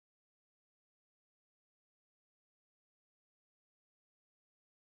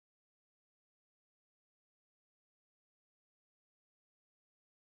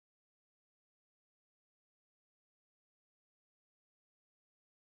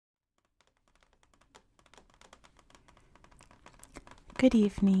Good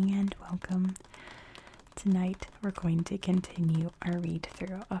evening and welcome. Tonight we're going to continue our read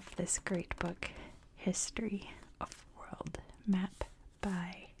through of this great book, History of the World, Map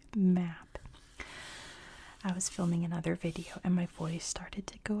by Map. I was filming another video and my voice started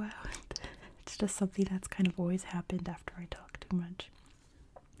to go out. It's just something that's kind of always happened after I talk too much.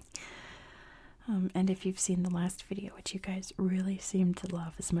 And if you've seen the last video, which you guys really seem to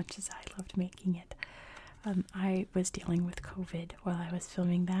love as much as I loved making it, I was dealing with COVID while I was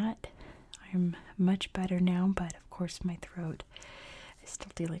filming that. I'm much better now, but of course my throat is still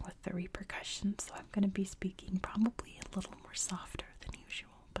dealing with the repercussions, so I'm going to be speaking probably a little more softer than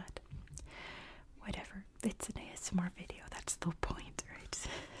usual, but whatever. It's an ASMR video, that's the point, right?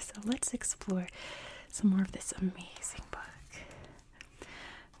 So let's explore some more of this amazing book.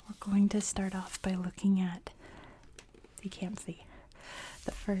 We're going to start off by looking at, you can't see,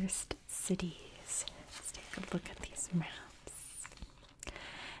 the first cities. Let's take a look at these maps.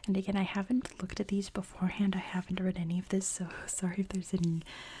 And again, I haven't looked at these beforehand. I haven't read any of this, so sorry if there's any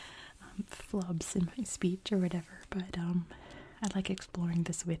flubs in my speech or whatever, but I like exploring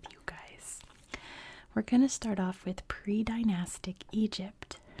this with you guys. We're going to start off with pre-dynastic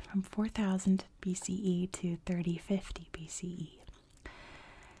Egypt from 4000 BCE to 3050 BCE.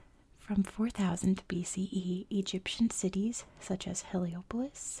 From 4000 BCE, Egyptian cities such as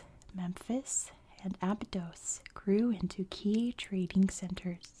Heliopolis, Memphis, and Abydos grew into key trading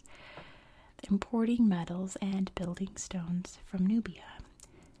centers, importing metals and building stones from Nubia.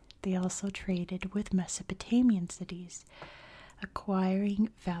 They also traded with Mesopotamian cities, acquiring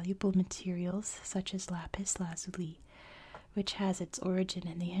valuable materials such as lapis lazuli, which has its origin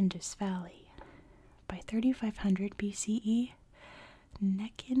in the Indus Valley. By 3500 BCE,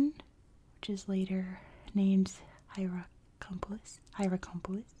 Nekhen, which is later named Hierakonpolis,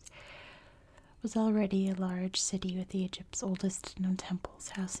 was already a large city with Egypt's oldest known temples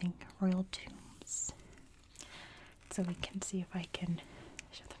housing royal tombs. So we can see if I can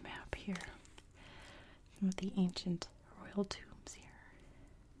show the map here. Some of the ancient royal tombs here,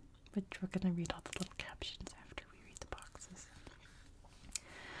 which we're going to read all the little captions after we read the boxes.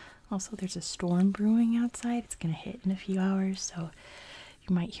 Also, there's a storm brewing outside. It's going to hit in a few hours, so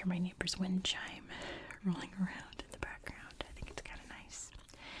you might hear my neighbor's wind chime rolling around in the background. I think it's kind of nice.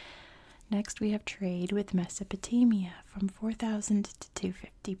 Next, we have trade with Mesopotamia from 4000 to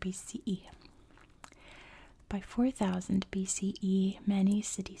 250 BCE. By 4000 BCE, many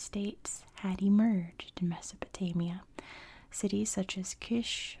city-states had emerged in Mesopotamia. Cities such as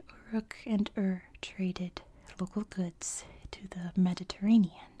Kish, Uruk, and Ur traded local goods to the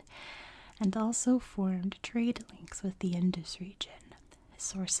Mediterranean and also formed trade links with the Indus region, a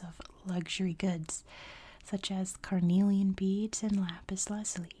source of luxury goods such as carnelian beads and lapis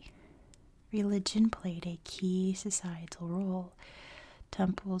lazuli. Religion played a key societal role.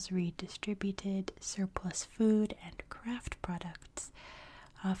 Temples redistributed surplus food and craft products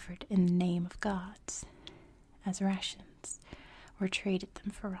offered in the name of gods as rations, or traded them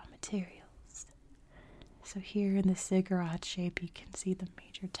for raw materials. So here in the ziggurat shape, you can see the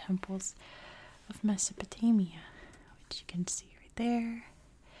major temples of Mesopotamia, which you can see right there,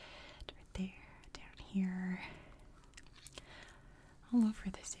 down here, all over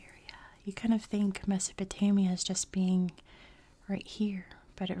this area. You kind of think Mesopotamia as just being right here,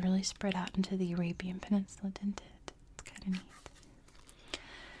 but it really spread out into the Arabian Peninsula, didn't it? It's kind of neat.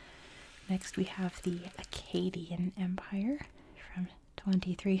 Next, we have the Akkadian Empire from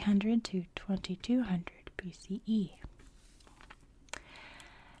 2300 to 2200 BCE.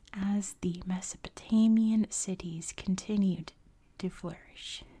 As the Mesopotamian cities continued to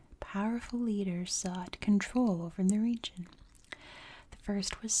flourish, powerful leaders sought control over the region. The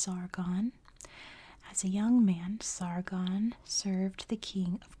first was Sargon. As a young man, Sargon served the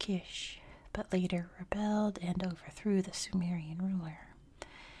king of Kish, but later rebelled and overthrew the Sumerian ruler.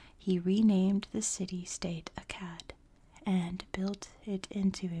 He renamed the city-state Akkad and built it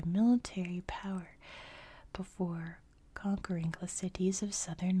into a military power before conquering the cities of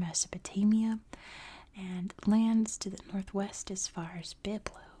southern Mesopotamia and lands to the northwest as far as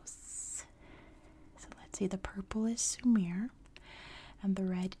Byblos. So let's see, the purple is Sumer and the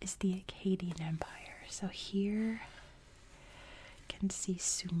red is the Akkadian Empire. So here you can see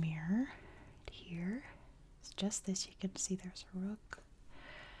Sumer. Here, it's just this. You can see there's Uruk,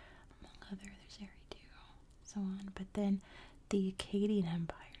 among other. There's Eridu, so on. But then the Akkadian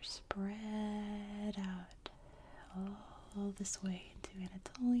Empire spread out all this way into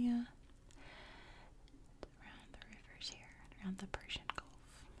Anatolia, around the rivers here, around the Persian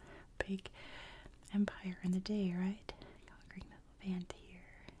Gulf. Big empire in the day, right? Conquering the Levant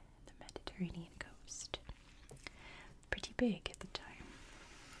here, the Mediterranean coast. Pretty big at the time.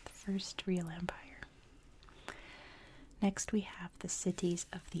 first real empire. Next we have the cities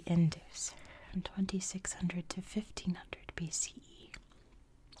of the Indus from 2600 to 1500 BCE.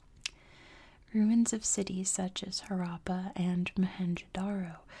 Ruins of cities such as Harappa and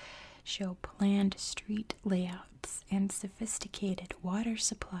Mohenjo-daro show planned street layouts and sophisticated water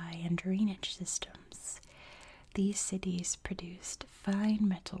supply and drainage systems. These cities produced fine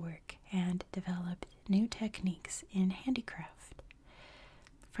metalwork and developed new techniques in handicraft.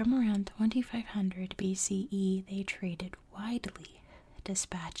 From around 2500 BCE, they traded widely,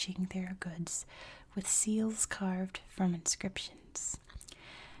 dispatching their goods with seals carved from inscriptions.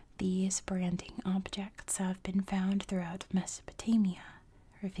 These branding objects have been found throughout Mesopotamia,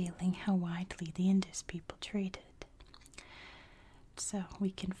 revealing how widely the Indus people traded. So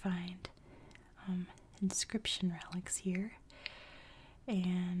we can find inscription relics here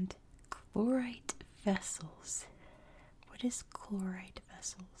and chlorite vessels. What is chlorite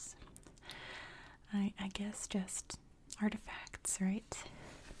vessels? I guess just artifacts, right?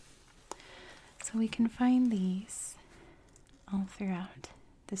 So we can find these all throughout.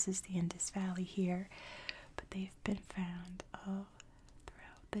 This is the Indus Valley here, but they've been found all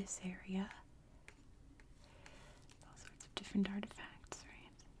throughout this area. All sorts of different artifacts,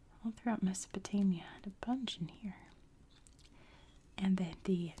 right? All throughout Mesopotamia, and a bunch in here. And then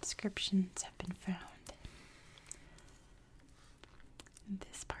the inscriptions have been found in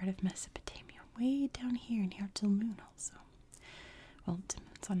this part of Mesopotamia, way down here near Tilmun also. Well,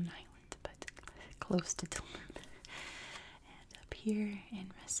 Tilmun's on an island, but close to Tilmun. And up here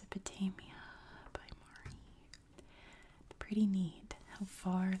in Mesopotamia by Mari. Pretty neat how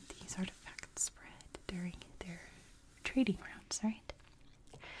far these artifacts spread during their trading routes, right?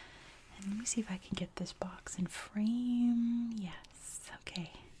 And let me see if I can get this box in frame. Yes,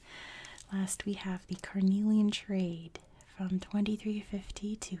 okay. Last we have the Carnelian trade from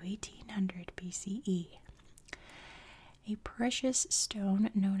 2350 to 1800 BCE. A precious stone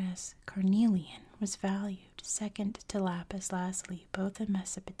known as carnelian was valued second to lapis lazuli both in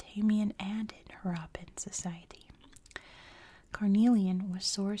Mesopotamian and in Harappan society. Carnelian was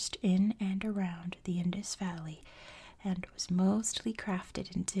sourced in and around the Indus Valley and was mostly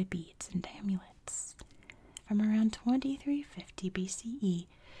crafted into beads and amulets. From around 2350 BCE,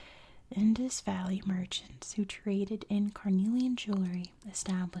 Indus Valley merchants who traded in carnelian jewelry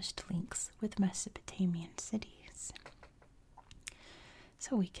established links with Mesopotamian cities.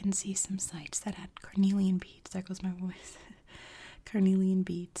 So we can see some sites that had carnelian beads. There goes my voice. Carnelian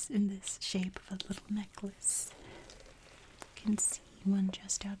beads in this shape of a little necklace. You can see one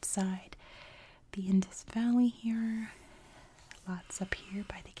just outside the Indus Valley here. Lots up here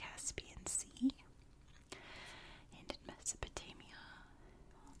by the Caspian Sea. And in Mesopotamia.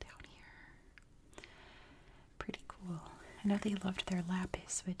 All down here. Pretty cool. I know they loved their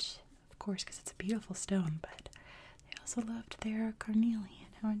lapis, which, of course, because it's a beautiful stone, but they also loved their carnelian.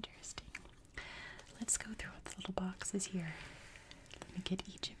 How interesting. Let's go through the little boxes here. Let me get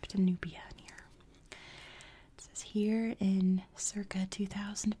Egypt and Nubia in here. It says here in circa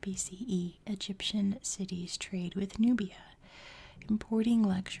 2000 BCE, Egyptian cities trade with Nubia, importing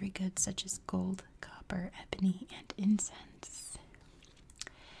luxury goods such as gold, copper, ebony, and incense.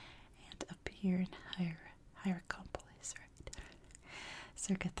 And up here in Hierakonpolis, right?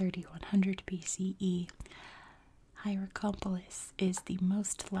 Circa 3100 BCE, Hierakonpolis is the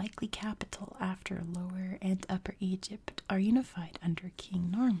most likely capital after Lower and Upper Egypt are unified under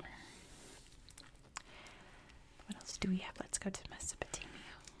King Narmer. What else do we have? Let's go to Mesopotamia.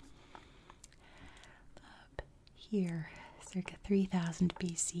 Up here, circa 3000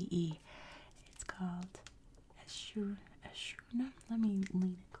 BCE, it's called Eshruna. Let me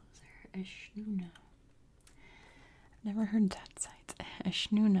lean it closer. Eshruna. Never heard that site.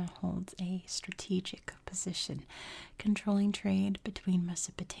 Eshnuna holds a strategic position, controlling trade between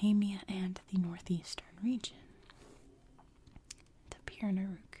Mesopotamia and the northeastern region. And up here in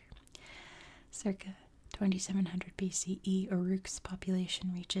Uruk, circa 2700 BCE, Uruk's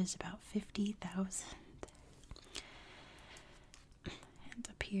population reaches about 50,000. And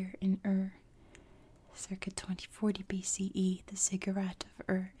up here in Ur, circa 2040 BCE, the ziggurat of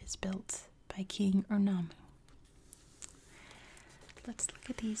Ur is built by King Urnamu. Let's look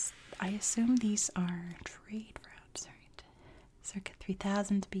at these. I assume these are trade routes, right? Circa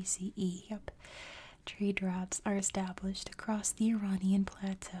 3000 BCE. Yep. Trade routes are established across the Iranian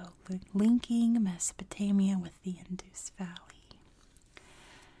plateau, linking Mesopotamia with the Indus Valley.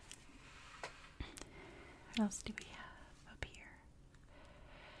 What else do we have up here?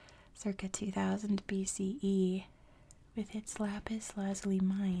 Circa 2000 BCE, with its lapis lazuli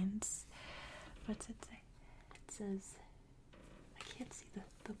mines. What's it say? It says, I can't see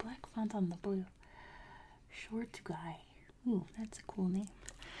the black font on the blue. Shortugai. Ooh, that's a cool name.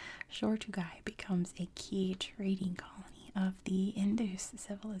 Shortugai becomes a key trading colony of the Indus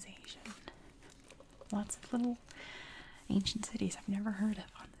civilization. Lots of little ancient cities I've never heard of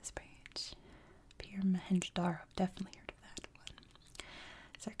on this page. Pir Mohenjo-daro, definitely heard of that one.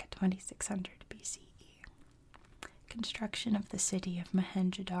 Circa 2600 BCE. Construction of the city of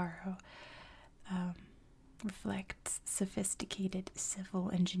Mohenjo-daro reflects sophisticated civil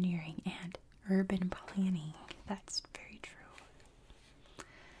engineering and urban planning. That's very true.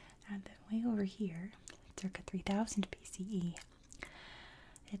 And then way over here, circa 3000 BCE,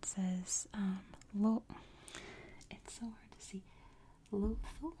 it says, it's so hard to see.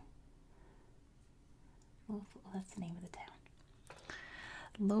 Lothal? Lothal, that's the name of the town.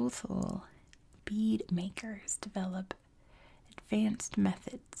 Lothal bead makers develop advanced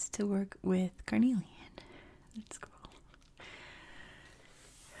methods to work with carnelian. That's cool.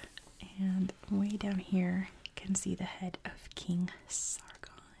 And way down here, you can see the head of King Sargon.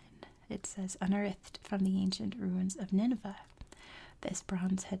 It says, unearthed from the ancient ruins of Nineveh. This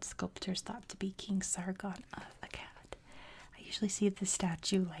bronze head sculpture is thought to be King Sargon of Akkad. I usually see the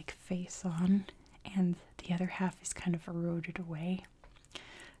statue like face on, and the other half is kind of eroded away.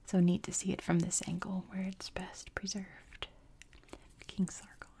 So neat to see it from this angle where it's best preserved. King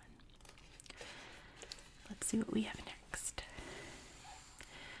Sargon. Let's see what we have next.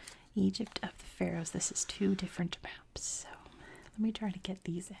 Egypt of the Pharaohs. This is two different maps, so let me try to get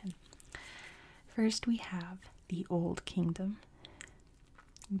these in. First we have the Old Kingdom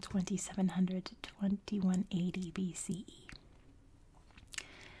in 2700 to 2180 BCE.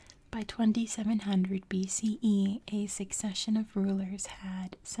 By 2700 BCE, a succession of rulers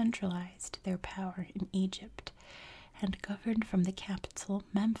had centralized their power in Egypt and governed from the capital,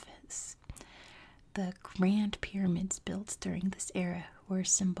 Memphis. The grand pyramids built during this era were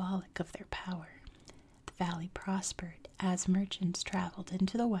symbolic of their power. The valley prospered as merchants traveled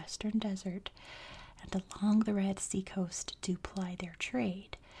into the western desert and along the Red Sea coast to ply their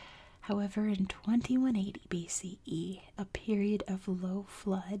trade. However, in 2180 BCE, a period of low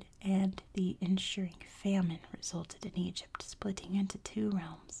flood and the ensuing famine resulted in Egypt splitting into two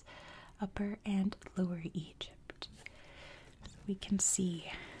realms, Upper and Lower Egypt. So we can see.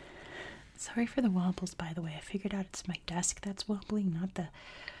 Sorry for the wobbles, by the way. I figured out it's my desk that's wobbling, not the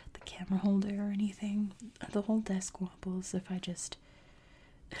camera holder or anything. The whole desk wobbles if I just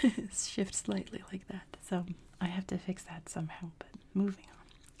shift slightly like that. So I have to fix that somehow, but moving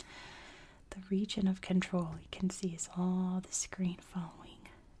on. The region of control, you can see, is all the screen following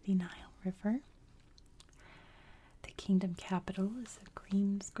the Nile River. The kingdom capital is a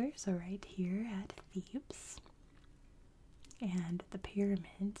green square, so right here at Thebes. And the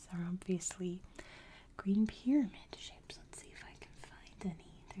pyramids are obviously green pyramid shapes. Let's see if I can find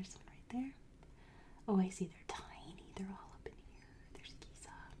any. There's one right there. Oh, I see, they're tiny. They're all up in here. There's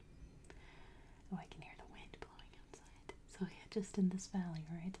Giza. Oh, I can hear the wind blowing outside. So yeah, just in this valley,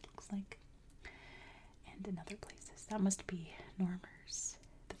 right? It looks like. And in other places. That must be Normers,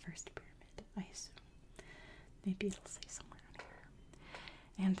 the first pyramid, I assume. Maybe it'll say somewhere on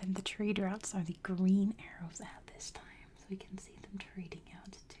here. And then the trade routes are the green arrows at this time. So we can see them trading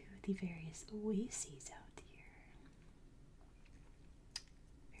out to the various oases out here.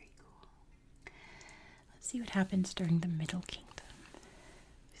 Very cool. Let's see what happens during the Middle Kingdom.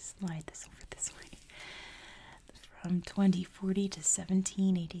 Slide this over this way. From 2040 to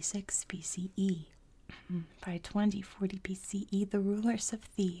 1786 BCE. By 2040 BCE, the rulers of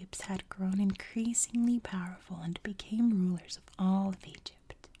Thebes had grown increasingly powerful and became rulers of all of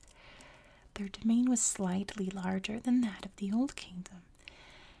Egypt. Their domain was slightly larger than that of the Old Kingdom,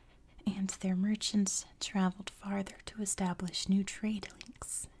 and their merchants traveled farther to establish new trade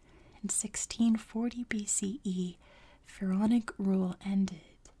links. In 1640 BCE, pharaonic rule ended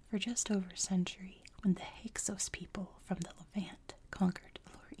for just over a century when the Hyksos people from the Levant conquered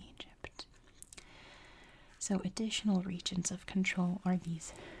Lower Egypt. So additional regions of control are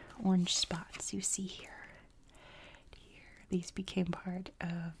these orange spots you see here. These became part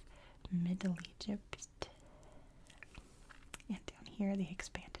of Middle Egypt. And down here they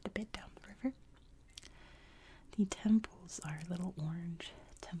expanded a bit down the river. The temples are little orange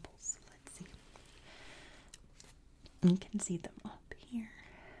temples. Let's see. You can see them up here.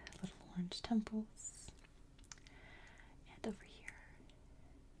 Little orange temples. And over here.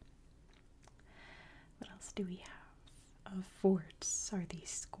 What else do we have? Forts are these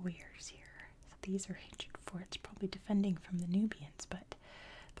squares here. So these are ancient forts, probably defending from the Nubians, but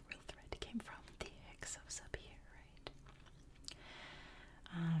the real threat came from the Hyksos up here, right?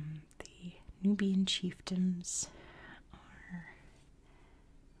 The Nubian chiefdoms are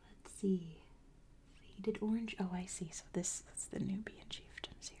see. Faded orange. Oh, I see. So this is the Nubian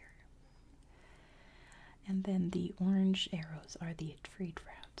chieftains here. And then the orange arrows are the trade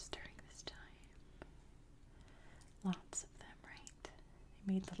routes during this time. Lots of them, right?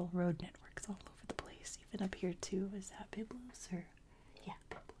 They made little road networks all over the place. Even up here too. Is that Byblos or? Yeah,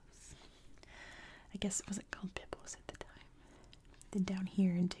 Byblos. I guess it wasn't called Byblos at the time. Then down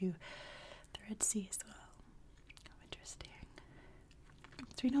here into the Red Sea as well. Oh, interesting.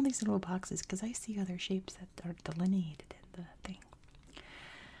 So we know these little boxes because I see other shapes that are delineated in the thing.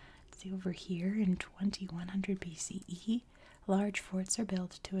 See over here in 2100 BCE, large forts are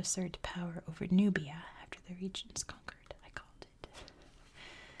built to assert power over Nubia after the region's conquered. I called it.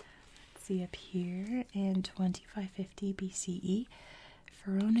 Let's see up here in 2550 BCE,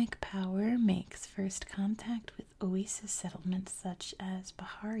 pharaonic power makes first contact with oasis settlements such as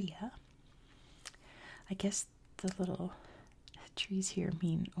Baharia. I guess the little trees here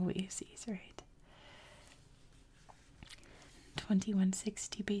mean oases, right?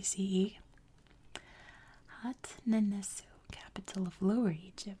 2160 BCE, Hatnenesu, capital of Lower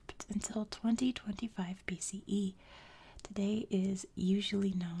Egypt, until 2025 BCE. Today is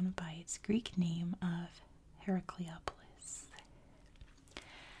usually known by its Greek name of Heracleopolis.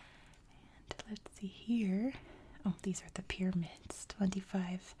 And let's see here. Oh, these are the pyramids.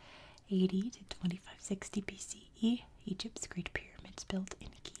 2580 to 2560 BCE, Egypt's Great Pyramids built in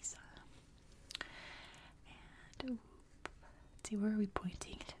Giza. And let's see, where are we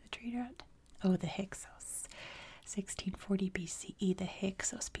pointing to the trade route? Oh, the Hyksos. 1640 BCE, the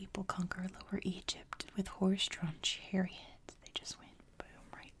Hyksos people conquer Lower Egypt with horse-drawn chariots. They just went boom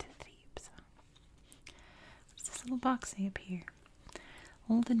right to Thebes. What's this little box say up here?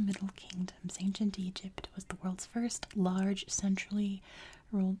 Old and Middle Kingdoms. Ancient Egypt was the world's first large, centrally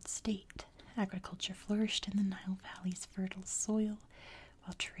ruled state. Agriculture flourished in the Nile Valley's fertile soil,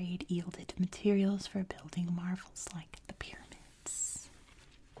 while trade yielded materials for building marvels like the pyramids.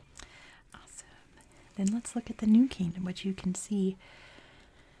 Awesome. Then let's look at the New Kingdom, which you can see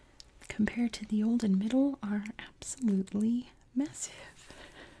compared to the Old and Middle are absolutely massive.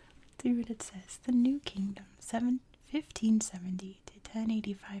 See what it says. The New Kingdom, 1570 to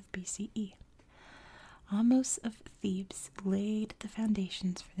 1085 BCE. Ahmose of Thebes laid the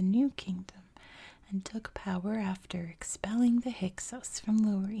foundations for the New Kingdom and took power after expelling the Hyksos from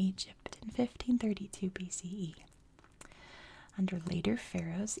Lower Egypt in 1532 BCE. Under later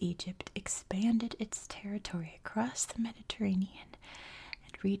pharaohs, Egypt expanded its territory across the Mediterranean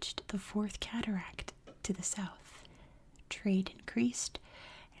and reached the Fourth Cataract to the south. Trade increased,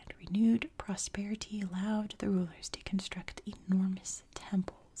 and renewed prosperity allowed the rulers to construct enormous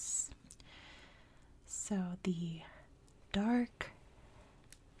temples. So the dark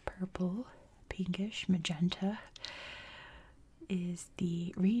purple, pinkish, magenta is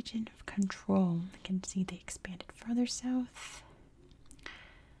the region of control. You can see they expanded further south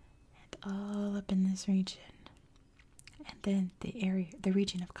and all up in this region. And then the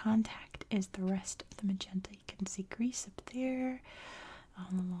region of contact is the rest of the magenta. You can see Greece up there,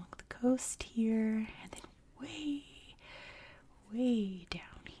 all along the coast here, and then way, way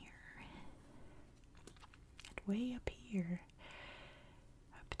down here, and way up here,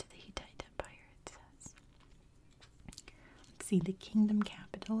 up to the Hittite Empire, it says. Let's see, the kingdom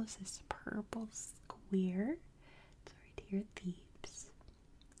capital is this purple square. It's right here at Thebes.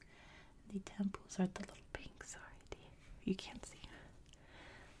 The temples are the little pinks already. You can't see.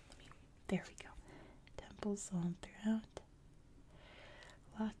 There we go. Temples all throughout.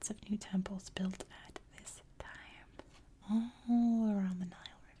 Lots of new temples built at this time, all around the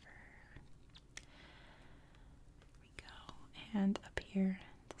Nile River. There we go. And up here,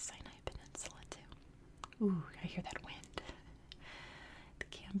 the Sinai Peninsula too. Ooh, I hear that wind. The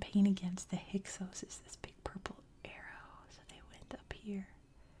campaign against the Hyksos is this big purple arrow. So they went up here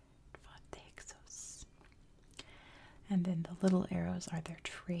and fought the Hyksos. And then the little arrows are their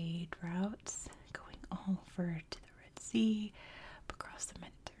trade routes going all over to the Red Sea, up across the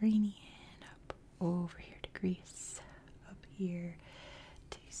Mediterranean, up over here to Greece, up here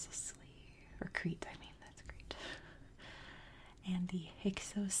to Sicily, or Crete, I mean, that's Crete. And the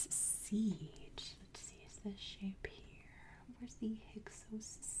Hyksos siege. Let's see, is this shape here? Where's the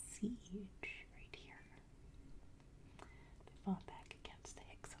Hyksos siege? Right here. They fought back against the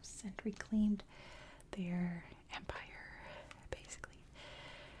Hyksos and reclaimed their empire, basically.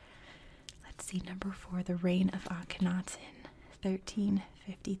 Let's see, number 4, the reign of Akhenaten,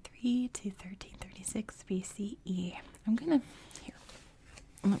 1353 to 1336 BCE. I'm gonna, here,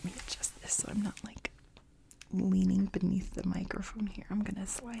 let me adjust this so I'm not like leaning beneath the microphone here. I'm gonna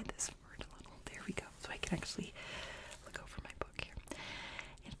slide this forward a little. There we go, so I can actually look over my book here.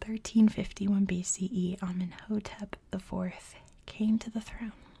 In 1351 BCE, Amenhotep IV came to the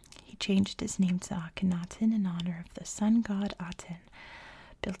throne. He changed his name to Akhenaten in honor of the sun god Aten,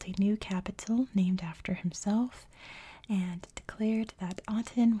 built a new capital named after himself, and declared that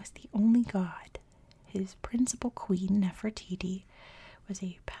Aten was the only god. His principal queen, Nefertiti, was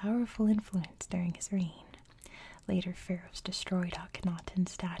a powerful influence during his reign. Later pharaohs destroyed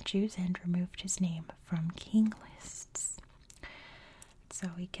Akhenaten's statues and removed his name from king lists.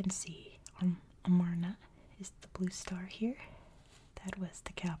 So we can see Amarna is the blue star here. That was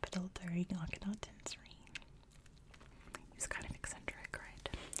the capital during Akhenaten's reign. He was kind of eccentric, right?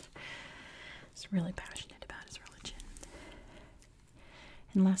 He's really passionate about his religion.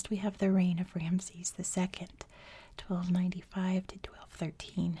 And last we have the reign of Ramses II, 1295 to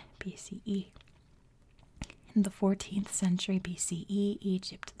 1213 BCE. In the 14th century BCE,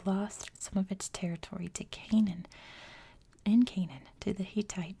 Egypt lost some of its territory to Canaan to the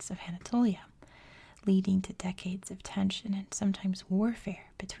Hittites of Anatolia, leading to decades of tension and sometimes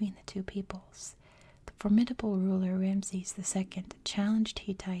warfare between the two peoples. The formidable ruler Ramses II challenged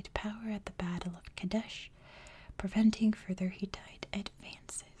Hittite power at the Battle of Kadesh, preventing further Hittite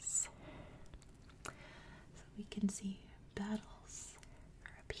advances. So we can see battles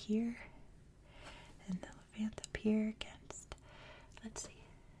are up here, and the Levant up here against, let's see,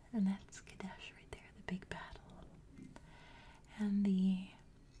 and that's Kadesh right there, the big battle. And the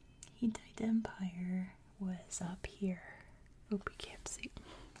Hittite Empire was up here. Oop, we can't see.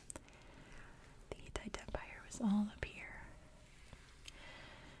 The Hittite Empire was all up here.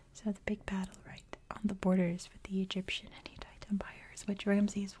 So the big battle right on the borders with the Egyptian and Hittite empires, which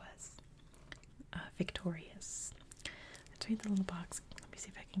Ramses was victorious. Let's read the little box. Let me see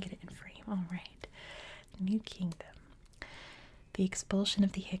if I can get it in frame. All right. The New Kingdom. The expulsion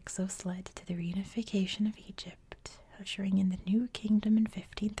of the Hyksos led to the reunification of Egypt, ushering in the New Kingdom in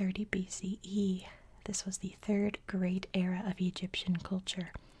 1530 BCE. This was the third great era of Egyptian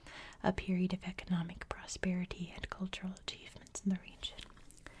culture, a period of economic prosperity and cultural achievements in the region.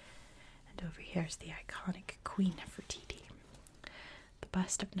 And over here is the iconic Queen Nefertiti. The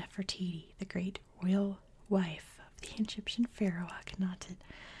bust of Nefertiti, the great royal wife of the Egyptian pharaoh Akhenaten,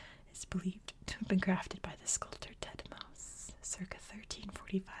 is believed to have been crafted by the sculptor Thutmose, circa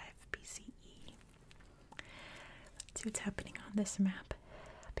 1345 BCE. Let's see what's happening on this map.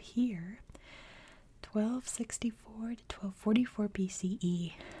 Up here, 1264 to 1244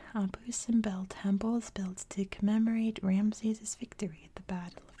 BCE, Abu Simbel Temple is built to commemorate Ramses' victory at the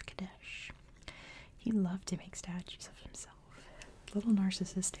Battle of Kadesh. He loved to make statues of himself. A little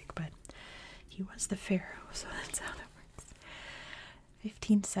narcissistic, but he was the pharaoh, so that's how that works.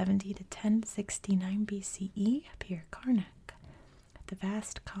 1570 to 1069 BCE, up here, Karnak. The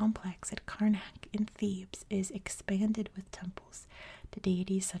vast complex at Karnak in Thebes is expanded with temples to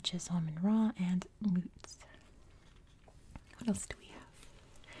deities such as Amun-Ra and Mut. What else do we have?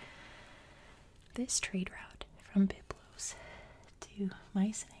 This trade route from Byblos to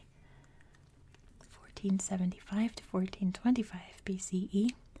Mycenae, 1475 to 1425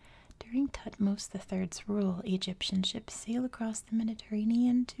 BCE. During Thutmose III's rule, Egyptian ships sail across the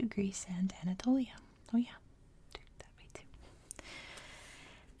Mediterranean to Greece and Anatolia. Oh yeah, that way too.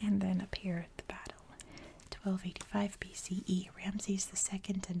 And then up here at the battle, 1285 BCE, Ramses II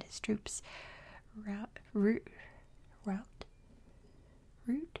and his troops rout.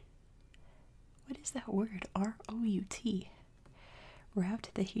 What is that word? R-O-U-T. Rout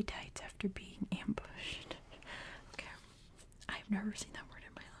the Hittites after being ambushed. Okay, I've never seen that word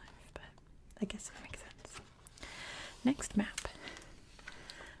in my life, but I guess that makes sense. Next map.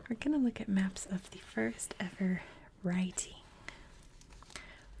 We're going to look at maps of the first ever writing.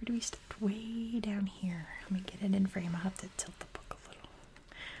 Where do we start? Way down here. Let me get it in frame. I'll have to tilt the book a little.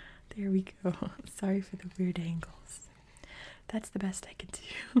 There we go. Sorry for the weird angles. That's the best I can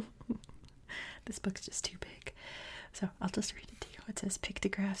do. This book's just too big. So I'll just read it to you. It says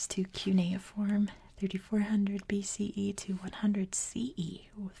pictographs to cuneiform, 3400 BCE to 100 CE.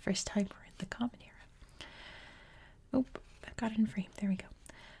 Ooh, the first time we're in the Common Era. Oh, I've got it in frame. There we go.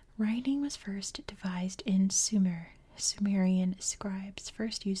 Writing was first devised in Sumer. Sumerian scribes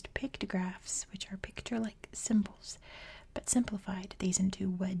first used pictographs, which are picture-like symbols, but simplified these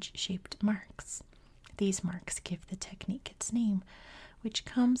into wedge-shaped marks. These marks give the technique its name, which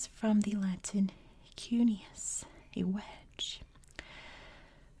comes from the Latin cuneus, a wedge.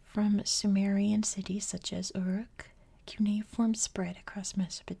 From Sumerian cities such as Uruk, cuneiform spread across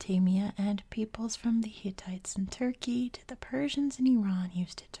Mesopotamia, and peoples from the Hittites in Turkey to the Persians in Iran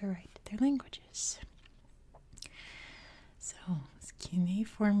used it to write their languages. So,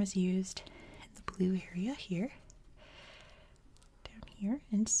 cuneiform is used in the blue area here. Down here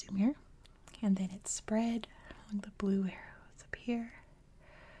in Sumer, and then it spread along the blue arrows up here,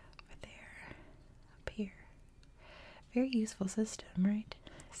 over there, up here. Very useful system, right?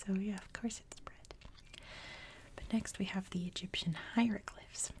 So yeah, of course it spread. But next we have the Egyptian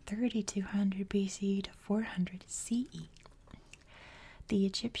hieroglyphs, 3200 BC to 400 CE. The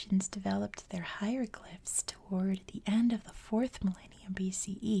Egyptians developed their hieroglyphs toward the end of the 4th millennium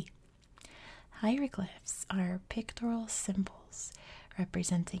BCE. Hieroglyphs are pictorial symbols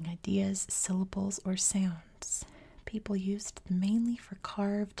representing ideas, syllables, or sounds. People used them mainly for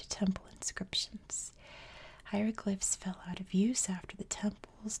carved temple inscriptions. Hieroglyphs fell out of use after the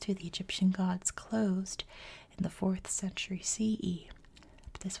temples to the Egyptian gods closed in the 4th century CE.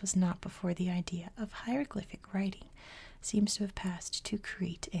 But this was not before the idea of hieroglyphic writing seems to have passed to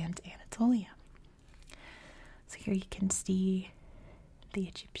Crete and Anatolia. So here you can see the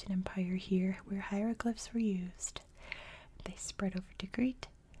Egyptian Empire here, where hieroglyphs were used. They spread over to Crete,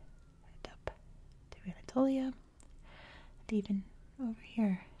 and up to Anatolia, and even over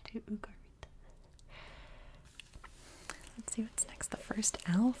here to Ugarit. Let's see what's next. The first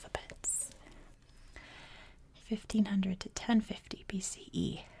alphabets. 1500 to 1050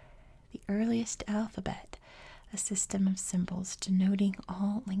 BCE. The earliest alphabet, a system of symbols denoting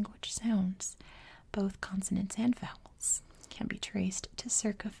all language sounds, both consonants and vowels, can be traced to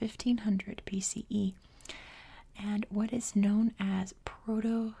circa 1500 BCE, and what is known as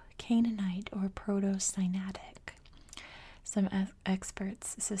Proto-Canaanite or Proto-Sinaitic. Some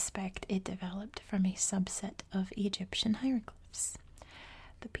experts suspect it developed from a subset of Egyptian hieroglyphs.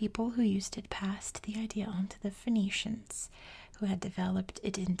 The people who used it passed the idea on to the Phoenicians, who had developed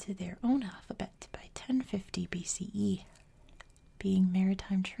it into their own alphabet by 1050 BCE. Being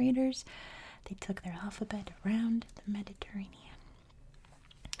maritime traders, they took their alphabet around the Mediterranean.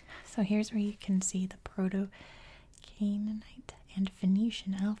 So here's where you can see the Proto-Canaanite and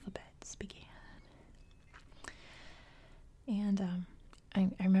Phoenician alphabets began. And I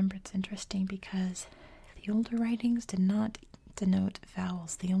remember it's interesting because the older writings did not denote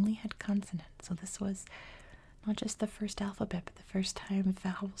vowels. They only had consonants. So this was not just the first alphabet, but the first time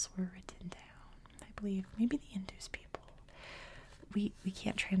vowels were written down. I believe maybe the Indus people. We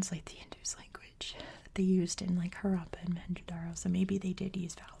can't translate the Indus language that they used in like Harappa and Mohenjo-daro, so maybe they did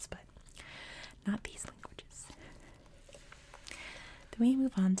use vowels, but not these languages. Then we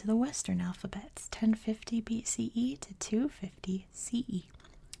move on to the Western alphabets, 1050 BCE to 250 CE.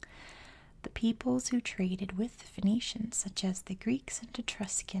 The peoples who traded with the Phoenicians, such as the Greeks and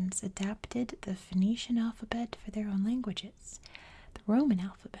Etruscans, adapted the Phoenician alphabet for their own languages. The Roman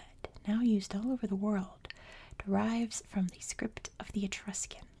alphabet, now used all over the world, derives from the script of the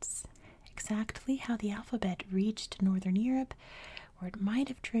Etruscans. Exactly how the alphabet reached northern Europe, or it might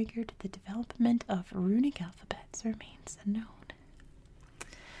have triggered the development of runic alphabets, remains unknown.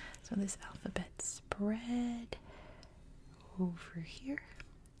 So this alphabet spread over here,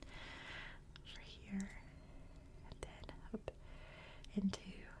 and then up into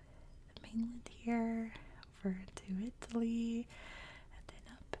the mainland here, over into Italy, and then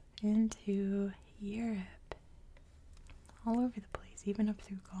up into Europe, all over the place, even up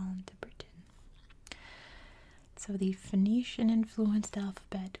through Gaul to Britain. So the Phoenician-influenced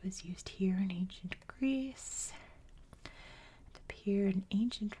alphabet was used here in ancient Greece. It appeared in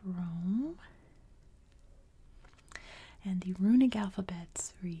ancient Rome. And the runic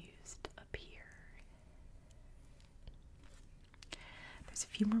alphabets were used up here. There's a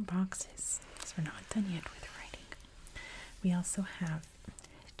few more boxes, because we're not done yet with writing. We also have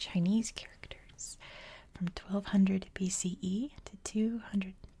Chinese characters from 1200 BCE to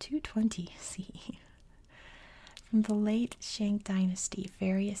 220 CE. From the late Shang Dynasty,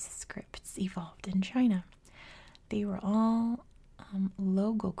 various scripts evolved in China. They were all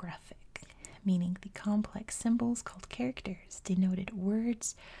logographic, meaning the complex symbols called characters denoted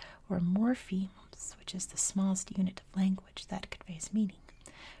words or morphemes, which is the smallest unit of language that conveys meaning,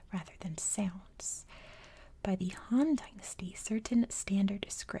 rather than sounds. By the Han Dynasty, certain standard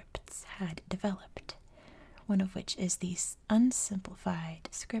scripts had developed, one of which is the unsimplified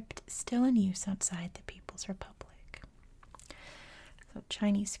script still in use outside the People's Republic. So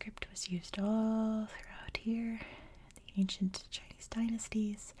Chinese script was used all throughout here, the ancient Chinese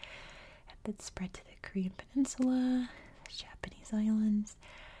dynasties, and then spread to the Korean Peninsula, the Japanese islands,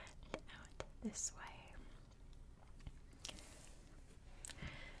 and out this way.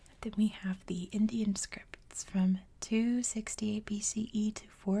 And then we have the Indian scripts from 268 BCE to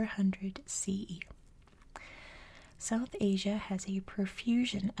 400 CE. South Asia has a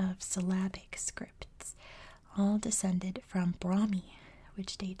profusion of syllabic scripts, all descended from Brahmi,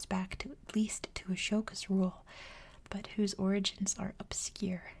 which dates back to at least to Ashoka's rule. but whose origins are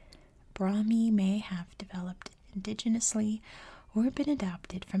obscure. Brahmi may have developed indigenously or been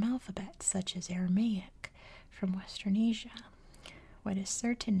adopted from alphabets such as Aramaic from Western Asia. What is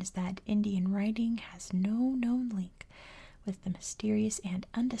certain is that Indian writing has no known link with the mysterious and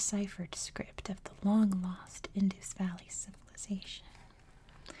undeciphered script of the long-lost Indus Valley civilization.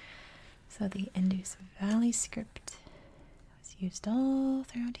 So the Indus Valley script was used all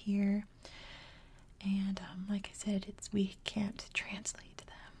throughout here, and like I said, we can't translate them.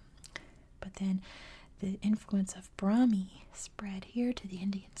 But then the influence of Brahmi spread here to the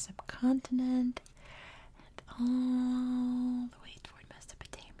Indian subcontinent and all the way toward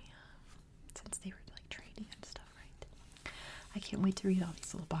Mesopotamia, since they were like trading and stuff, right? I can't wait to read all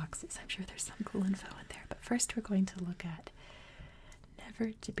these little boxes. I'm sure there's some cool info in there. But first we're going to look at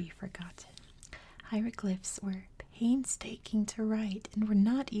never to be forgotten. Hieroglyphs were painstaking to write and were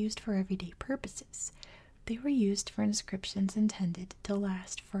not used for everyday purposes. They were used for inscriptions intended to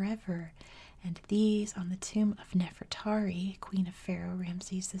last forever, and these on the tomb of Nefertari, queen of Pharaoh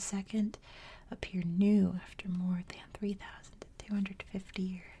Ramses II, appear new after more than 3,250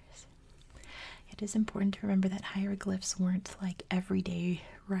 years. It is important to remember that hieroglyphs weren't like everyday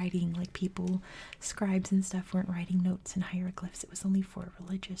writing, like people, scribes and stuff weren't writing notes in hieroglyphs. It was only for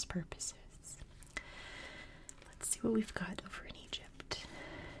religious purposes. Let's see what we've got over in Egypt.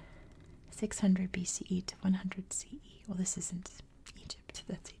 600 BCE to 100 CE. Well, this isn't Egypt,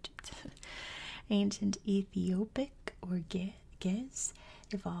 that's Egypt. Ancient Ethiopic or Gez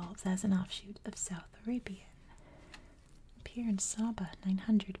evolves as an offshoot of South Arabian. Up here in Saba,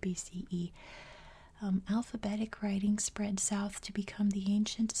 900 BCE, alphabetic writing spread south to become the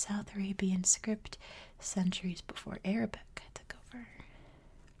ancient South Arabian script centuries before Arabic took over.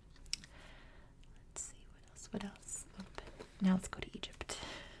 Let's see, what else? Oh, now let's go to Egypt.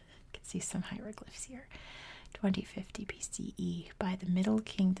 You can see some hieroglyphs here. 2050 BCE, by the Middle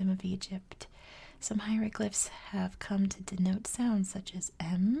Kingdom of Egypt, some hieroglyphs have come to denote sounds such as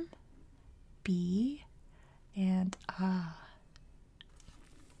M, B, and Ah.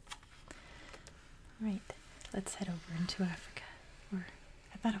 Right, let's head over into Africa. Or,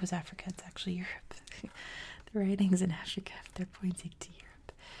 I thought it was Africa, it's actually Europe. The writings in Africa, they're pointing to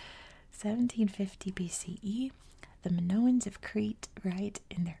Europe. 1750 BCE, the Minoans of Crete write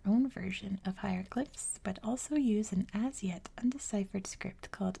in their own version of hieroglyphs, but also use an as-yet undeciphered script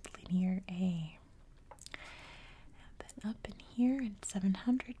called Linear A. And then up in here in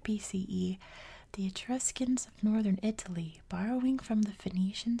 700 BCE, the Etruscans of northern Italy, borrowing from the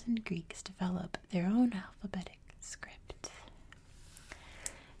Phoenicians and Greeks, develop their own alphabetic script.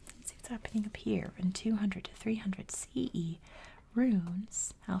 Let's see what's happening up here in 200 to 300 CE.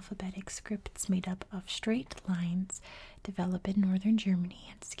 Runes, alphabetic scripts made up of straight lines, develop in northern Germany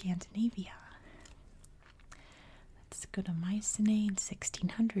and Scandinavia. Let's go to Mycenae in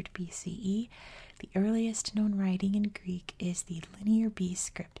 1600 BCE. The earliest known writing in Greek is the Linear B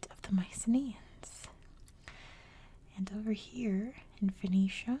script of the Mycenaeans. And over here in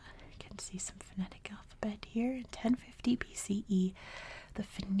Phoenicia, you can see some phonetic alphabet here. In 1050 BCE, the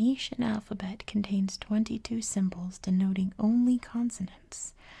Phoenician alphabet contains 22 symbols denoting only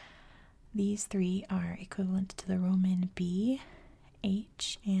consonants. These three are equivalent to the Roman B,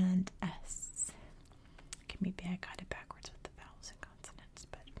 H, and S. Okay, maybe I got it backwards with the vowels and consonants,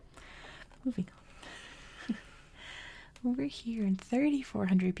 but moving on. Over here in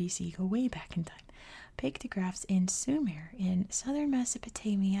 3400 BC, go way back in time, pictographs in Sumer in southern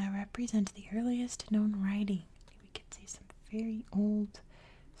Mesopotamia represent the earliest known writing. We can see some very old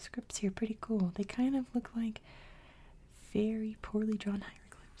scripts here, pretty cool. They kind of look like very poorly drawn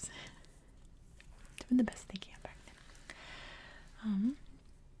hieroglyphs. Doing the best they can back then.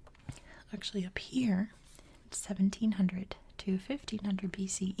 Actually up here, 1700 to 1500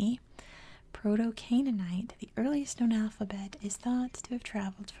 BCE, Proto-Canaanite, the earliest known alphabet, is thought to have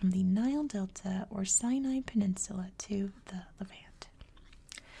traveled from the Nile Delta or Sinai Peninsula to the Levant.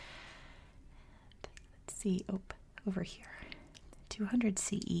 And let's see, over here, 200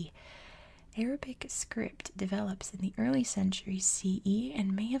 CE, Arabic script develops in the early centuries CE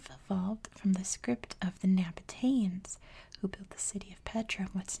and may have evolved from the script of the Nabateans, who built the city of Petra,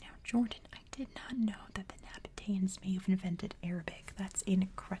 what's now Jordan. I did not know that the Nabateans may have invented Arabic. That's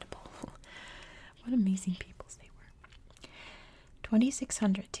incredible. What amazing peoples they were.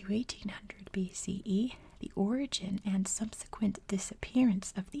 2600 to 1800 BCE, the origin and subsequent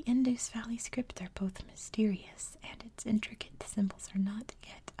disappearance of the Indus Valley script are both mysterious, and its intricate symbols are not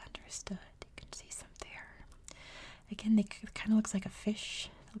yet understood. You can see some there. Again, it kind of looks like a fish.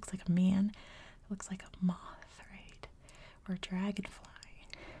 It looks like a man. It looks like a moth, right? Or a dragonfly.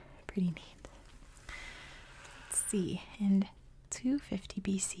 Pretty neat. Let's see. In 250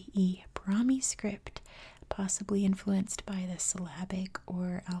 BCE, Brahmi script, possibly influenced by the syllabic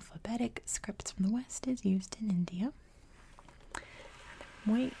or alphabetic scripts from the West, is used in India.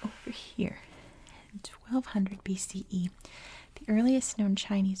 Way over here, in 1200 BCE, the earliest known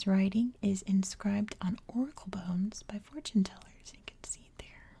Chinese writing is inscribed on oracle bones by fortune tellers. You can see it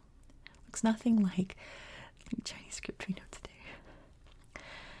there. Looks nothing like Chinese script we know today.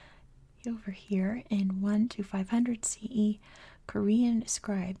 Over here, in 1 to 500 CE, Korean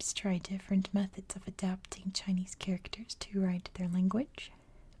scribes tried different methods of adapting Chinese characters to write their language.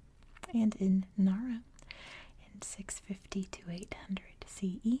 And in Nara, in 650 to 800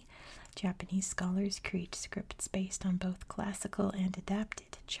 CE, Japanese scholars create scripts based on both classical and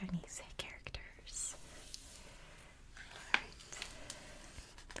adapted Chinese characters. Alright.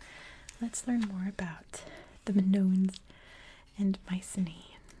 Let's learn more about the Minoans and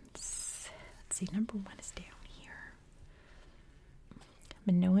Mycenaeans. Let's see, number 1 is down here.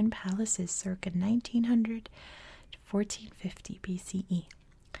 Minoan palaces circa 1900 to 1450 BCE.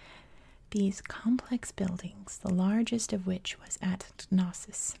 These complex buildings, the largest of which was at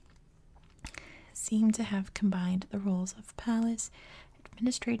Knossos, seem to have combined the roles of palace,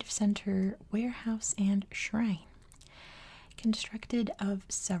 administrative center, warehouse, and shrine. Constructed of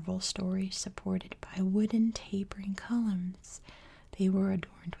several stories supported by wooden tapering columns, they were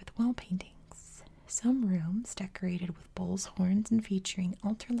adorned with wall paintings. Some rooms, decorated with bull's horns and featuring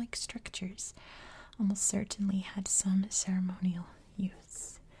altar-like structures, almost certainly had some ceremonial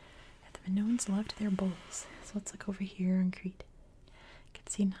use. The Minoans loved their bulls. So let's look over here on Crete. You can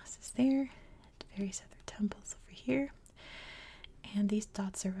see Knossos there, and various other temples over here. And these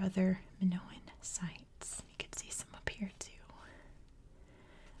dots are other Minoan sites. You can see some up here too.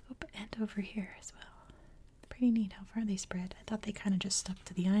 Oh, and over here as well. Pretty neat how far they spread. I thought they kind of just stuck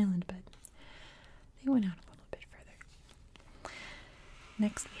to the island, but they went out a little bit further.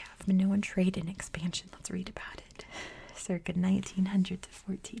 Next we have Minoan trade and expansion. Let's read about it. Circa 1900 to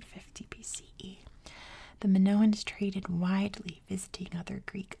 1450 BCE. The Minoans traded widely, visiting other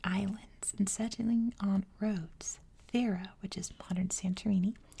Greek islands and settling on Rhodes, Thera, which is modern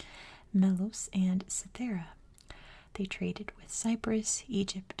Santorini, Melos, and Cythera. They traded with Cyprus,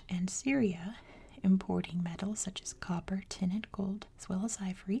 Egypt, and Syria, importing metals such as copper, tin, and gold, as well as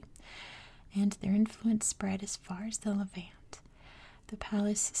ivory, and their influence spread as far as the Levant. The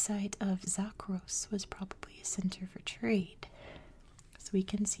palace site of Zakros was probably a center for trade. So we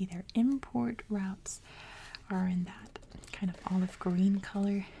can see their import routes are in that kind of olive green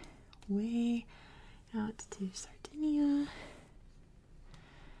color way out to Sardinia.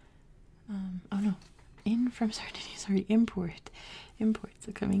 In from Sardinia, sorry, imports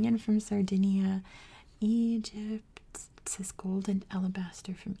are coming in from Sardinia, Egypt. It says gold and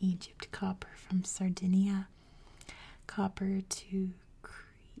alabaster from Egypt, copper from Sardinia, copper to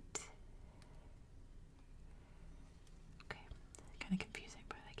Crete. Okay, kind of confusing,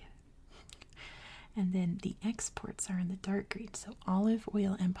 but I get it. And then the exports are in the dark green, so olive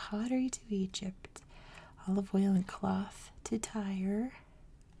oil and pottery to Egypt, olive oil and cloth to Tyre.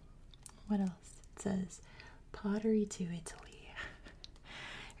 What else? It says pottery to Italy.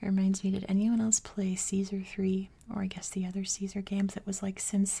 It reminds me, did anyone else play Caesar 3, or I guess the other Caesar games that was like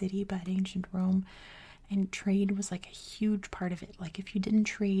SimCity but ancient Rome, and trade was like a huge part of it. Like if you didn't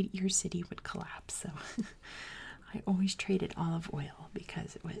trade, your city would collapse. So I always traded olive oil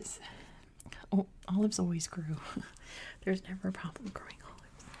because it was, olives always grew. There's never a problem growing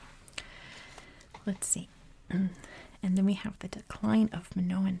olives. Let's see. And then we have the decline of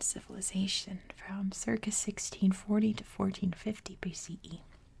Minoan civilization from circa 1640 to 1450 BCE.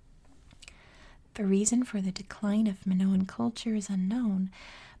 The reason for the decline of Minoan culture is unknown,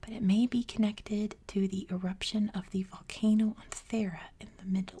 but it may be connected to the eruption of the volcano on Thera in the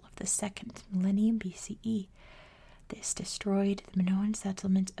middle of the 2nd millennium BCE. This destroyed the Minoan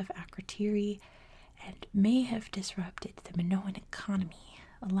settlement of Akrotiri and may have disrupted the Minoan economy,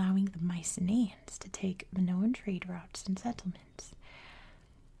 allowing the Mycenaeans to take Minoan trade routes and settlements,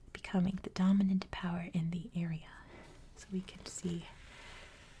 becoming the dominant power in the area. So we can see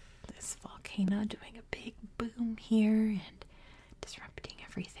this volcano doing a big boom here and disrupting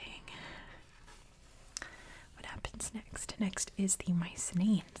everything. What happens next? Next is the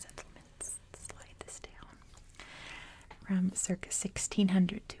Mycenaean settlements. Let's slide this down. From circa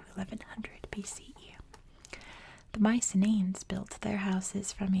 1600 to 1100 BCE. The Mycenaeans built their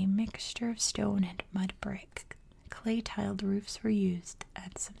houses from a mixture of stone and mud brick. Clay-tiled roofs were used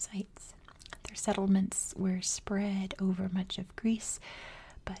at some sites. Their settlements were spread over much of Greece,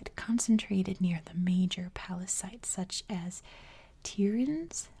 but concentrated near the major palace sites such as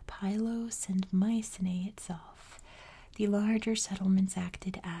Tiryns, Pylos, and Mycenae itself. The larger settlements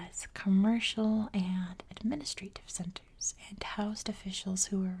acted as commercial and administrative centers and housed officials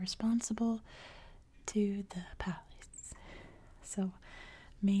who were responsible to the palace. So,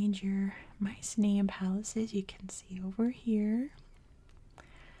 major Mycenaean palaces you can see over here,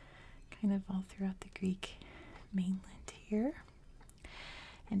 kind of all throughout the Greek mainland here.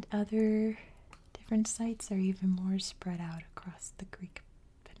 And other different sites are even more spread out across the Greek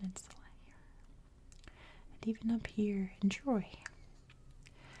peninsula here. And even up here in Troy.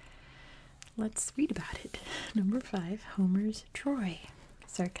 Let's read about it. Number 5, Homer's Troy,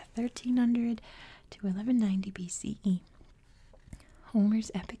 circa 1300 to 1190 BCE.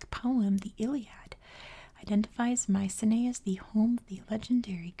 Homer's epic poem, the Iliad, identifies Mycenae as the home of the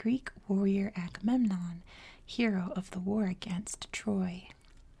legendary Greek warrior Agamemnon, hero of the war against Troy.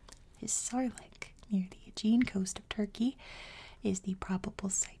 His Sarlik, near the Aegean coast of Turkey, is the probable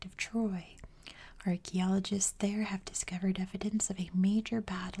site of Troy. Archaeologists there have discovered evidence of a major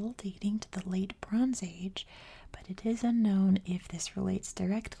battle dating to the late Bronze Age, but it is unknown if this relates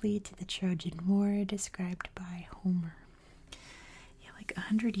directly to the Trojan War described by Homer. Yeah, like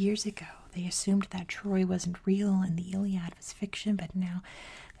 100 years ago, they assumed that Troy wasn't real and the Iliad was fiction, but now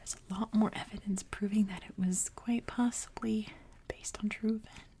there's a lot more evidence proving that it was quite possibly based on true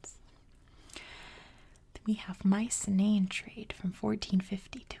events. Then we have Mycenaean trade from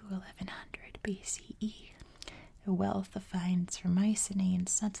 1450 to 1100 BCE. The wealth of finds from Mycenaean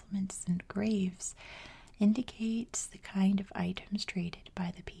settlements and graves indicates the kind of items traded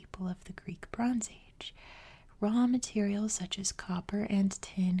by the people of the Greek Bronze Age. Raw materials such as copper and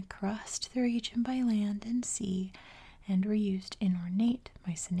tin crossed the region by land and sea and were used in ornate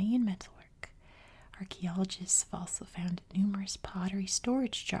Mycenaean metalwork. Archaeologists have also found numerous pottery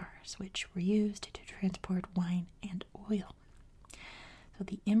storage jars which were used to transport wine and oil. So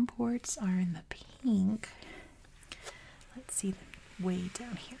the imports are in the pink. Let's see them way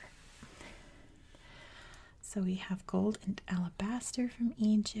down here. So we have gold and alabaster from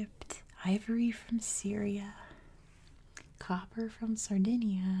Egypt, ivory from Syria, copper from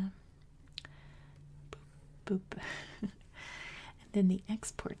Sardinia. Boop, boop. And then the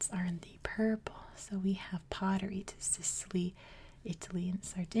exports are in the purple. So we have pottery to Sicily, Italy, and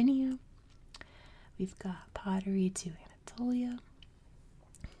Sardinia. We've got pottery to Anatolia,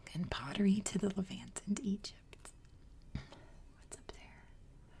 and pottery to the Levant and Egypt. What's up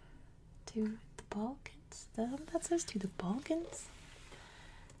there? To the Balkans? That says to the Balkans?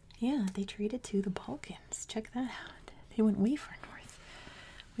 Yeah, they traded to the Balkans. Check that out. They went way far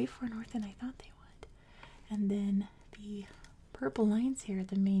north than I thought they would. And then the purple lines here are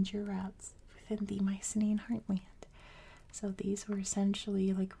the major routes within the Mycenaean heartland. So these were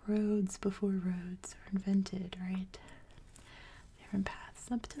essentially like roads before roads were invented, right? Different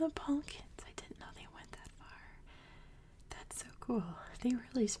paths up to the Balkans. I didn't know they went that far. That's so cool. They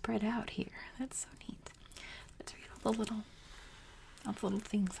really spread out here. That's so neat. Let's read all the little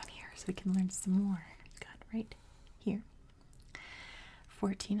things on here so we can learn some more. Got right here.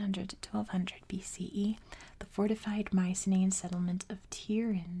 1400 to 1200 BCE, the fortified Mycenaean settlement of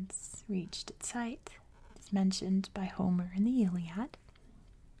Tiryns reached its height. It's mentioned by Homer in the Iliad.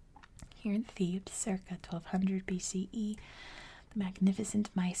 Here in Thebes, circa 1200 BCE, the magnificent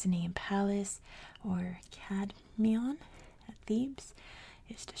Mycenaean palace, or Cadmeion, at Thebes,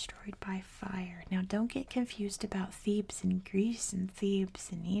 is destroyed by fire. Now, don't get confused about Thebes in Greece and Thebes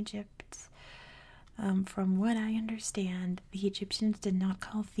in Egypt. From what I understand, the Egyptians did not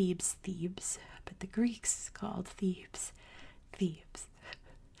call Thebes Thebes, but the Greeks called Thebes Thebes.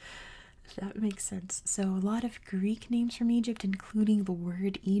 That makes sense. So a lot of Greek names from Egypt, including the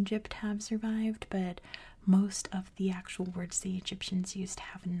word Egypt, have survived, but most of the actual words the Egyptians used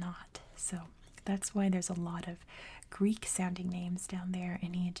have not. So that's why there's a lot of Greek-sounding names down there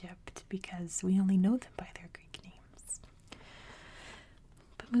in Egypt, because we only know them by their Greek names.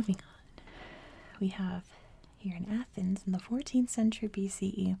 But moving on. We have here in Athens in the 14th century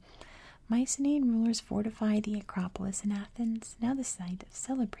BCE, Mycenaean rulers fortified the Acropolis in Athens, now the site of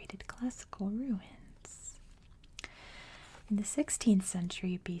celebrated classical ruins. In the 16th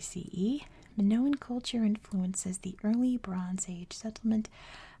century BCE, Minoan culture influences the early Bronze Age settlement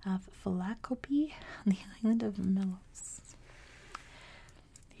of Philakope on the island of Melos.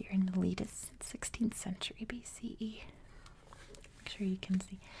 Here in Miletus, 16th century BCE. Make sure you can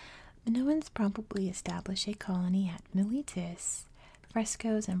see. Minoans probably established a colony at Miletus.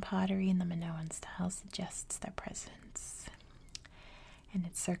 Frescoes and pottery in the Minoan style suggests their presence. And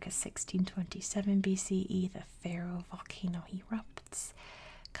it's circa 1627 BCE, the Pharaoh volcano erupts,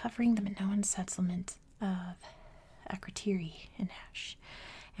 covering the Minoan settlement of Akrotiri in ash,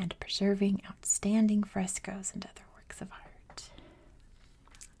 and preserving outstanding frescoes and other works works of art.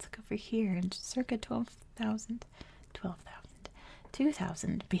 Let's look over here. In circa 2000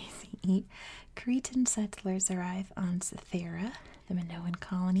 BCE, Cretan settlers arrive on Cythera. The Minoan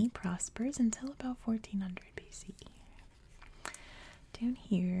colony prospers until about 1400 BCE. Down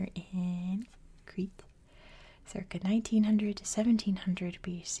here in Crete, circa 1900 to 1700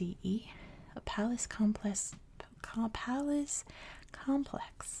 BCE, a palace complex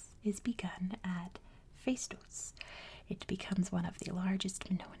is begun at Phaistos. It becomes one of the largest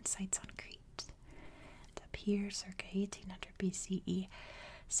Minoan sites on Crete. And up here, circa 1800 BCE,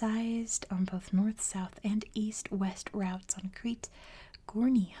 sized on both north, south, and east-west routes on Crete,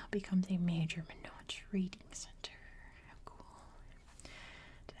 Gornia becomes a major Minoan trading center. How cool.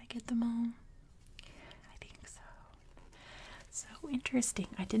 Did I get them all? I think so. So interesting.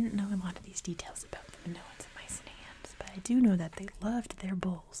 I didn't know a lot of these details about the Minoans and Mycenaeans, but I do know that they loved their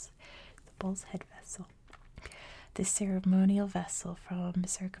bulls. The bull's head vessel. This ceremonial vessel from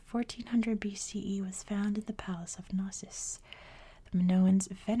circa 1400 BCE was found in the palace of Knossos. The Minoans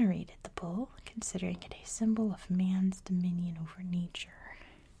venerated the bull, considering it a symbol of man's dominion over nature.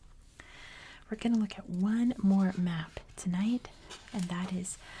 We're going to look at one more map tonight, and that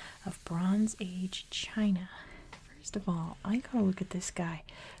is of Bronze Age China. First of all, I gotta look at this guy.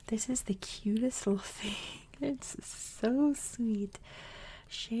 This is the cutest little thing. It's so sweet.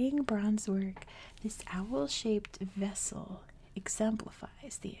 Shang bronze work. This owl-shaped vessel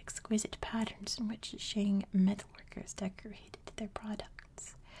exemplifies the exquisite patterns in which Shang metalworkers decorated their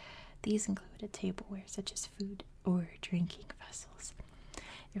products. These included tableware such as food or drinking vessels.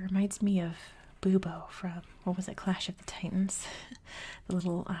 It reminds me of Bubo from, what was it, Clash of the Titans? The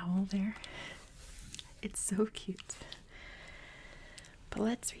little owl there. It's so cute. But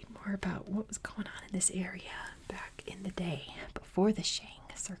let's read more about what was going on in this area back in the day before the Shang,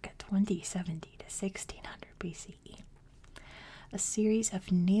 circa 2070 to 1600 BCE. A series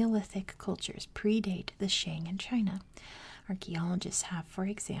of Neolithic cultures predate the Shang in China. Archaeologists have, for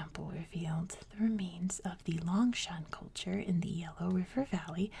example, revealed the remains of the Longshan culture in the Yellow River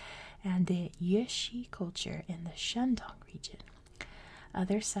Valley and the Yuexi culture in the Shandong region.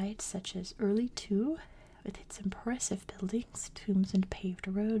 Other sites, such as Early Tu, with its impressive buildings, tombs, and paved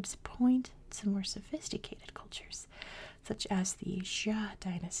roads, point to more sophisticated cultures, such as the Xia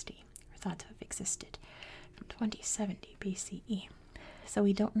dynasty, are thought to have existed from 2070 BCE. So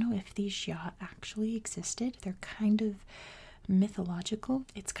we don't know if these Xia actually existed. They're kind of mythological.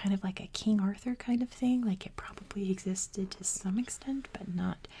 It's kind of like a King Arthur kind of thing. Like it probably existed to some extent, but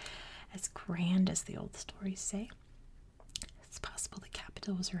not as grand as the old stories say. It's possible the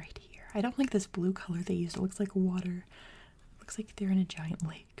capital was right here. I don't like this blue color they used. It looks like water. It looks like they're in a giant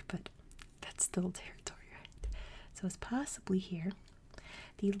lake, but that's still territory, right? So it's possibly here.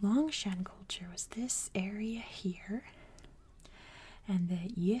 The Longshan culture was this area here. And the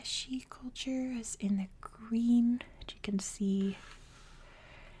Yuexi culture is in the green, which you can see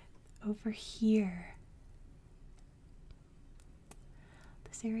over here.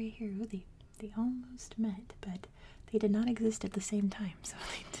 This area here, ooh, they almost met, but they did not exist at the same time, so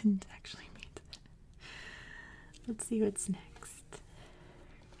they didn't actually meet. Let's see what's next.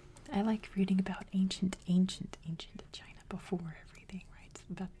 I like reading about ancient China before everything, right?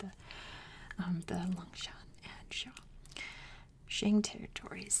 About the Longshan and Xia. Shang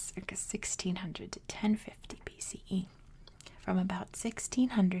territories, circa 1600 to 1050 BCE. From about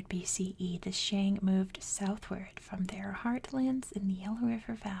 1600 BCE, the Shang moved southward from their heartlands in the Yellow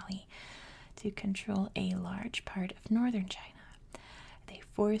River Valley to control a large part of northern China. They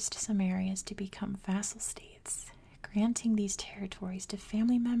forced some areas to become vassal states, granting these territories to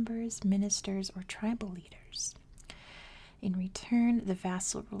family members, ministers, or tribal leaders. In return, the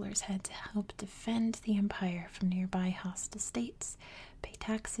vassal rulers had to help defend the empire from nearby hostile states, pay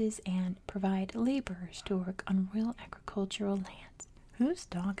taxes, and provide laborers to work on royal agricultural lands. Whose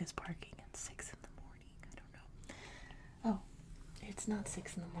dog is barking at 6 in the morning? I don't know. Oh, it's not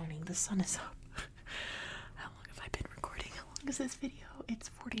 6 in the morning. The sun is up. How long have I been recording? How long is this video? It's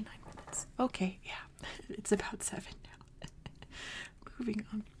 49 minutes. Okay, yeah. It's about 7 now. Moving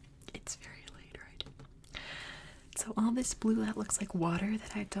on. It's very late, right? So all this blue that looks like water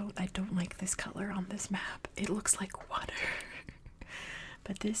that I don't like this color on this map. It looks like water.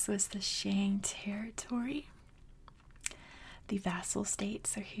 But this was the Shang territory. The vassal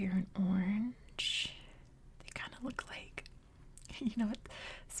states are here in orange. They kind of look like, you know what,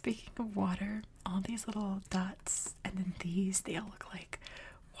 speaking of water, all these little dots and then these, they all look like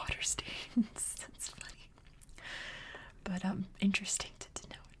water stains. That's funny. But interesting to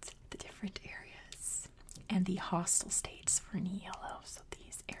denote the different areas. And the hostile states were in yellow. So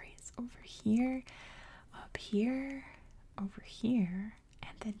these areas over here, up here, over here,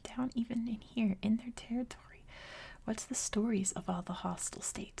 and then down even in here, in their territory. What's the stories of all the hostile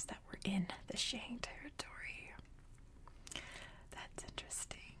states that were in the Shang territory? That's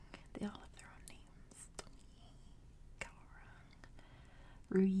interesting. They all have their own names. Dongyi, Gaorang,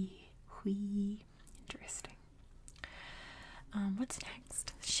 Rui, Hui. Interesting. What's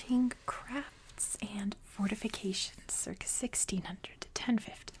next? Shang crafts and fortifications, circa 1600 to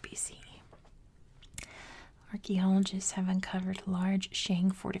 1050 BCE. Archaeologists have uncovered large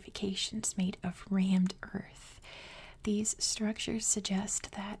Shang fortifications made of rammed earth. These structures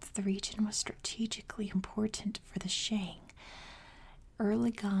suggest that the region was strategically important for the Shang.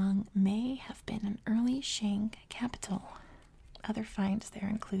 Erligang may have been an early Shang capital. Other finds there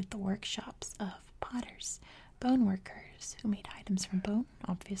include the workshops of potters, bone workers, who made items from bone,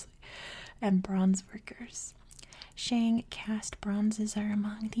 obviously, and bronze workers. Shang cast bronzes are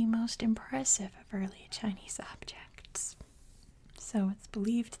among the most impressive of early Chinese objects. So it's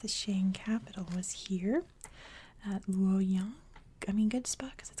believed the Shang capital was here at Luoyang. I mean, good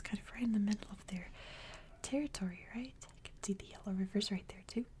spot because it's kind of right in the middle of their territory, right? You can see the yellow rivers right there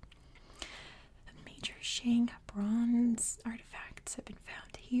too. Major Shang bronze artifacts have been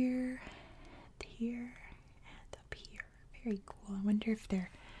found here, and here, and up here. Very cool. I wonder if they're,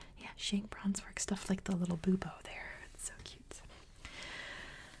 Shang bronze work stuff like the little bubo there. It's so cute.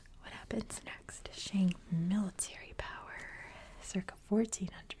 What happens next? Shang military power, circa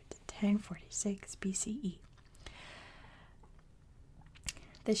 1400 to 1046 BCE.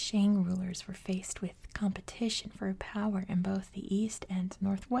 The Shang rulers were faced with competition for power in both the east and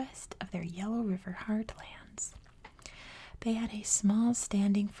northwest of their Yellow River heartlands. They had a small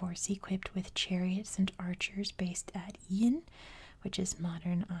standing force equipped with chariots and archers based at Yin, which is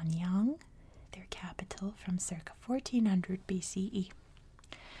modern Anyang, their capital, from circa 1400 BCE.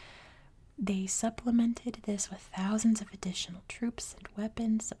 They supplemented this with thousands of additional troops and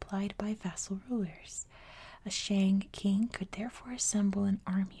weapons supplied by vassal rulers. A Shang king could therefore assemble an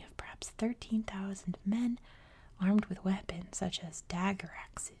army of perhaps 13,000 men armed with weapons such as dagger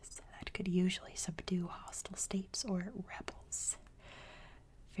axes that could usually subdue hostile states or rebels.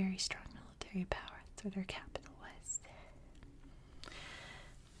 Very strong military power. That's where their capital was.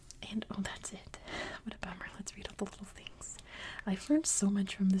 And that's it. What a bummer. Let's read all the little things. I've learned so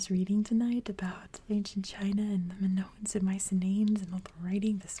much from this reading tonight about ancient China and the Minoans and Mycenaeans and all the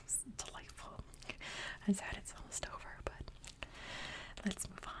writing. This was delightful. I'm sad it's almost over, but let's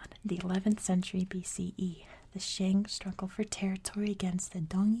move on. The 11th century BCE. The Shang struggle for territory against the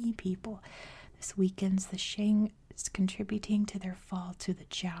Dongyi people. This weakens the Shang, contributing to their fall to the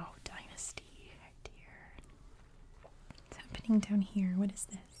Zhao dynasty. Right here. What's happening down here? What is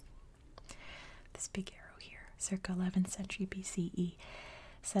this? This big arrow here. Circa 11th century BCE.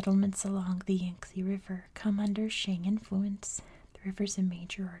 Settlements along the Yangtze River come under Shang influence. The river is a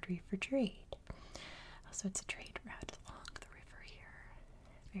major artery for trade. Also, it's a trade route along the river here.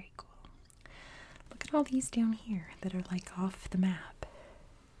 Very cool. Look at all these down here that are like off the map.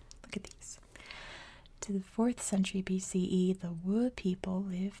 Look at these. To the 4th century BCE, the Wu people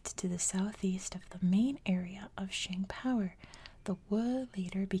lived to the southeast of the main area of Shang power. The Wu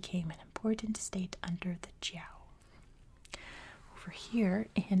later became an important state under the Zhao. Over here,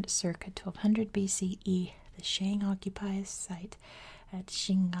 in circa 1200 BCE, the Shang occupies site at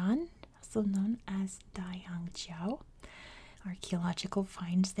Xingan, also known as Dayangjiao. Archaeological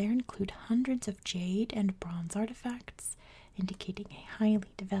finds there include hundreds of jade and bronze artifacts, indicating a highly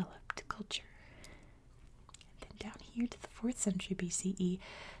developed culture. And then down here to the 4th century BCE,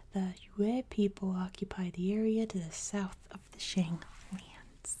 the Yue people occupy the area to the south of the Shang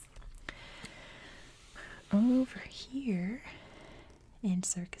lands. Over here, in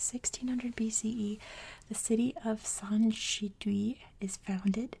circa 1600 BCE, the city of Sanshidui is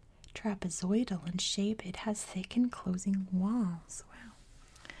founded. Trapezoidal in shape, it has thick enclosing walls. Wow.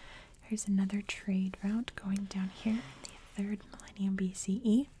 Here's another trade route going down here in the 3rd millennium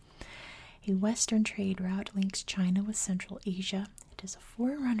BCE. A western trade route links China with Central Asia. It is a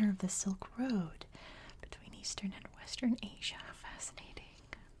forerunner of the Silk Road between Eastern and Western Asia. Fascinating.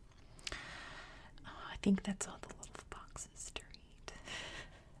 Oh, I think that's all the little boxes to read.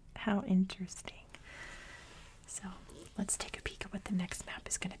 How interesting. So, let's take a peek at what the next map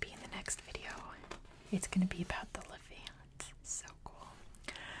is going to be in the next video. It's going to be about the Levant. So cool.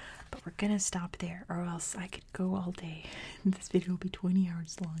 But we're going to stop there, or else I could go all day. This video will be 20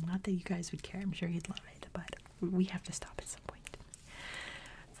 hours long. Not that you guys would care. I'm sure you'd love it. But we have to stop at some point.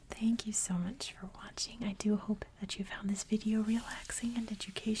 So thank you so much for watching. I do hope that you found this video relaxing and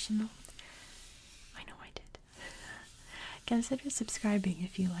educational. I know I did. Consider subscribing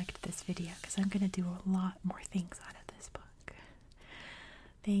if you liked this video, because I'm going to do a lot more things out of this book.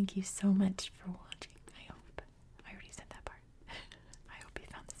 Thank you so much for watching. I already said that part. I hope you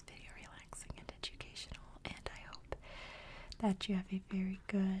found this video relaxing and educational, and I hope that you have a very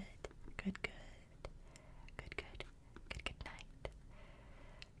good